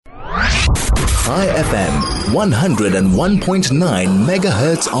High FM, 101.9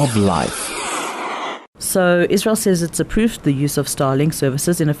 megahertz of life. So Israel says it's approved the use of Starlink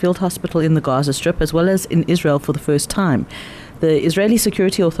services in a field hospital in the Gaza Strip as well as in Israel for the first time. The Israeli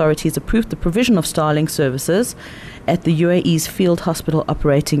security authorities approved the provision of Starlink services at the UAE's field hospital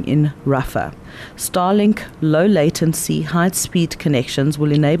operating in Rafah. Starlink low-latency, high-speed connections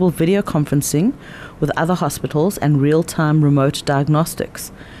will enable video conferencing with other hospitals and real-time remote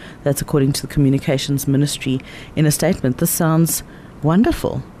diagnostics. That's according to the Communications Ministry in a statement. This sounds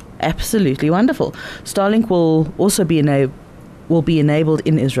wonderful, absolutely wonderful. Starlink will also be enabled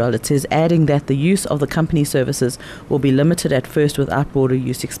in Israel. It says, adding that the use of the company services will be limited at first without broader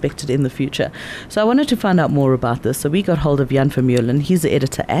use expected in the future. So I wanted to find out more about this. So we got hold of Jan Vermeulen. He's the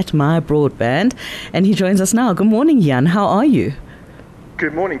editor at My Broadband, and he joins us now. Good morning, Jan. How are you?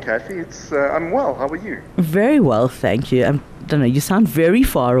 Good morning, Kathy. I'm well. How are you? Very well, thank you. I don't know, you sound very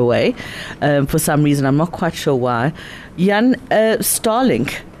far away for some reason. I'm not quite sure why. Jan,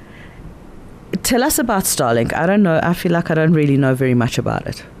 Starlink. Tell us about Starlink. I don't know. I feel like I don't really know very much about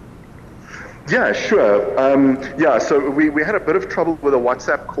it. Yeah, sure. So we had a bit of trouble with a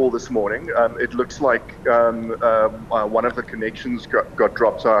WhatsApp call this morning. It looks like one of the connections got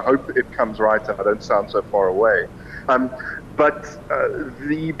dropped, so I hope it comes right and I don't sound so far away. But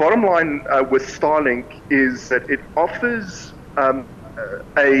the bottom line with Starlink is that it offers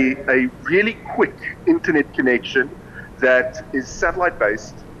a really quick internet connection that is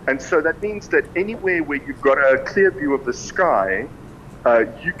satellite-based. And so that means that anywhere where you've got a clear view of the sky,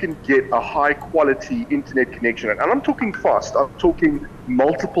 you can get a high-quality internet connection. And I'm talking fast. I'm talking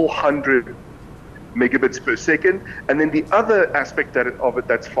multiple hundred megabits per second. And then the other aspect of it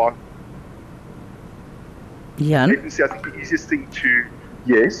that's fast. Yeah. Latency, I think the easiest thing to...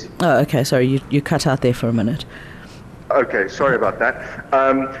 Yes? Oh, okay. Sorry, you cut out there for a minute. Okay, sorry about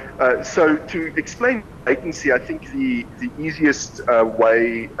that. So to explain latency, I think the easiest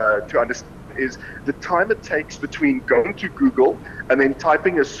way to understand is the time it takes between going to Google and then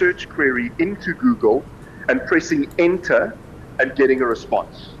typing a search query into Google and pressing enter and getting a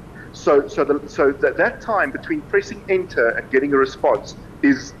response. So that time between pressing enter and getting a response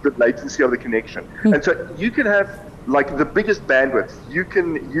is the latency of the connection. And so you can have like the biggest bandwidth. You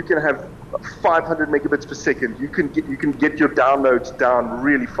can have 500 megabits per second. You can get your downloads down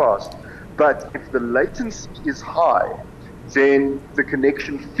really fast. But if the latency is high, then the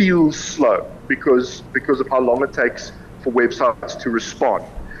connection feels slow because of how long it takes for websites to respond.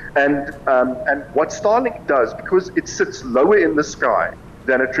 And what Starlink does, because it sits lower in the sky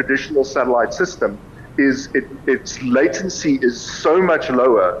than a traditional satellite system, is its latency is so much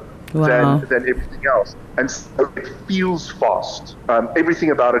lower than everything else. And so it feels fast.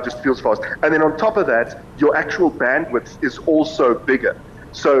 Everything about it just feels fast. And then on top of that, your actual bandwidth is also bigger.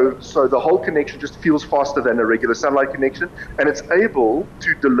 So the whole connection just feels faster than a regular satellite connection, and it's able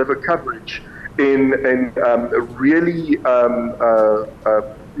to deliver coverage in really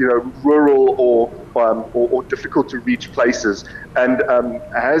rural or difficult to reach places, and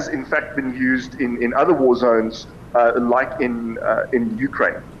has in fact been used in other war zones like in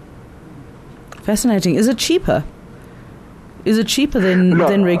Ukraine. Fascinating. Is it cheaper? Is it cheaper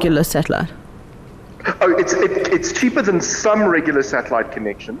than regular satellite? Oh, it's cheaper than some regular satellite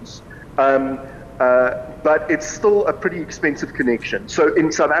connections, but it's still a pretty expensive connection. So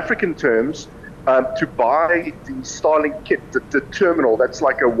in South African terms, to buy the Starlink kit, the terminal, that's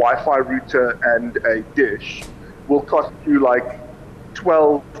like a Wi-Fi router and a dish, will cost you like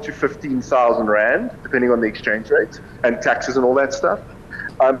 12 to 15,000 rand, depending on the exchange rate and taxes and all that stuff.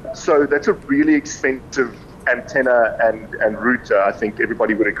 So that's a really expensive antenna and router, I think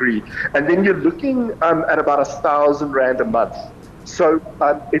everybody would agree. And then you're looking at about 1,000 rand a month. So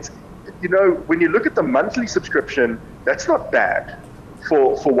it's, when you look at the monthly subscription, that's not bad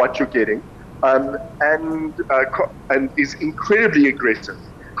for what you're getting, and is incredibly aggressive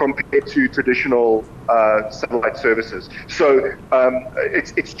compared to traditional satellite services. So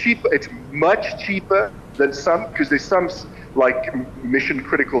it's cheap. It's much cheaper than some, because there's some like mission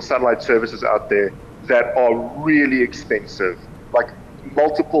critical satellite services out there that are really expensive, like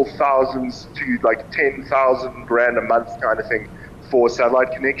multiple thousands to like 10,000 rand a month kind of thing for a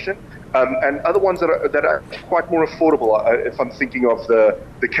satellite connection, and other ones that are quite more affordable. If I'm thinking of the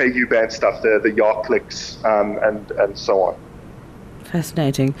KU band stuff, the Yar clicks and so on.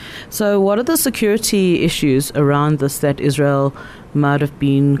 Fascinating. So what are the security issues around this that Israel might have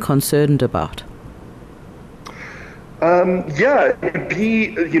been concerned about? It'd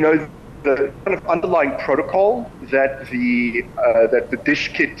be, the kind of underlying protocol that the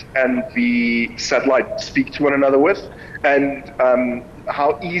dish kit and the satellite speak to one another with, and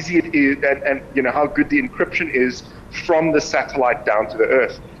how easy it is, and how good the encryption is from the satellite down to the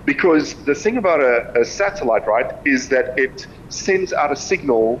Earth. Because the thing about a satellite, right, is that it sends out a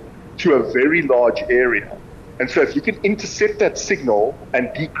signal to a very large area. And so if you can intercept that signal and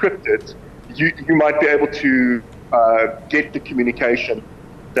decrypt it, you might be able to get the communication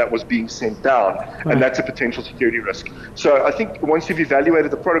that was being sent down, and that's a potential security risk. So I think once you've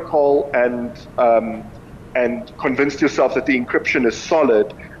evaluated the protocol and convinced yourself that the encryption is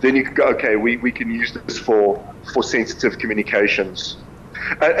solid, then you can go, okay, we can use this for sensitive communications.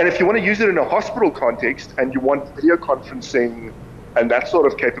 And if you want to use it in a hospital context and you want video conferencing and that sort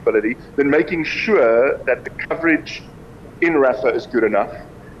of capability, then making sure that the coverage in Rafah is good enough,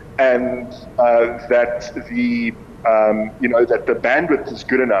 and that the bandwidth is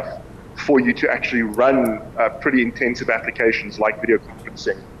good enough for you to actually run pretty intensive applications like video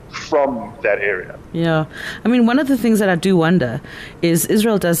conferencing from that area. Yeah. I mean, one of the things that I do wonder is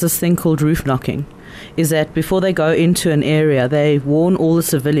Israel does this thing called roof knocking, is that before they go into an area, they warn all the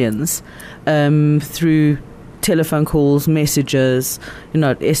civilians through telephone calls, messages,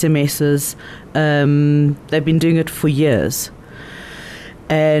 SMSs. They've been doing it for years.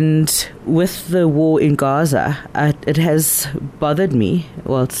 And with the war in Gaza, it has bothered me.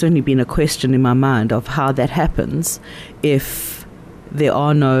 Well, it's certainly been a question in my mind of how that happens if there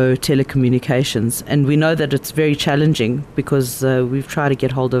are no telecommunications. And we know that it's very challenging because we've tried to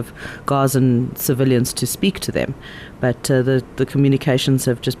get hold of Gazan civilians to speak to them. But the communications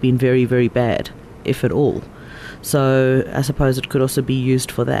have just been very, very bad, if at all. So I suppose it could also be used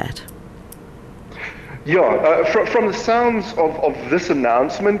for that. Yeah, from the sounds of this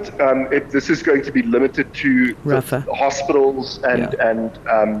announcement, this is going to be limited to hospitals and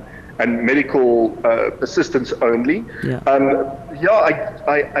medical assistance only. It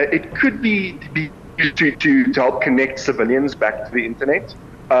could be used to help connect civilians back to the internet.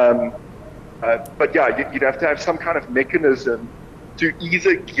 But you'd have to have some kind of mechanism to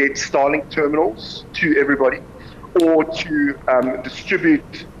either get Starlink terminals to everybody, or to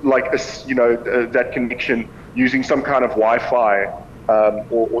distribute that connection using some kind of Wi-Fi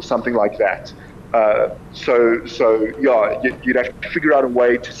or something like that. You'd have to figure out a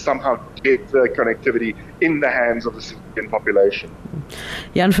way to somehow get the connectivity in the hands of the civilian population.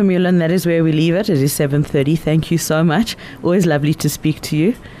 Jan Vermeulen, that is where we leave it. It is 7:30. Thank you so much. Always lovely to speak to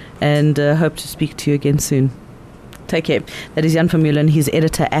you, and hope to speak to you again soon. Take care. That is Jan Vermeulen. He's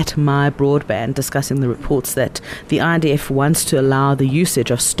editor at My Broadband, discussing the reports that the IDF wants to allow the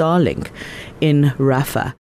usage of Starlink in Rafah.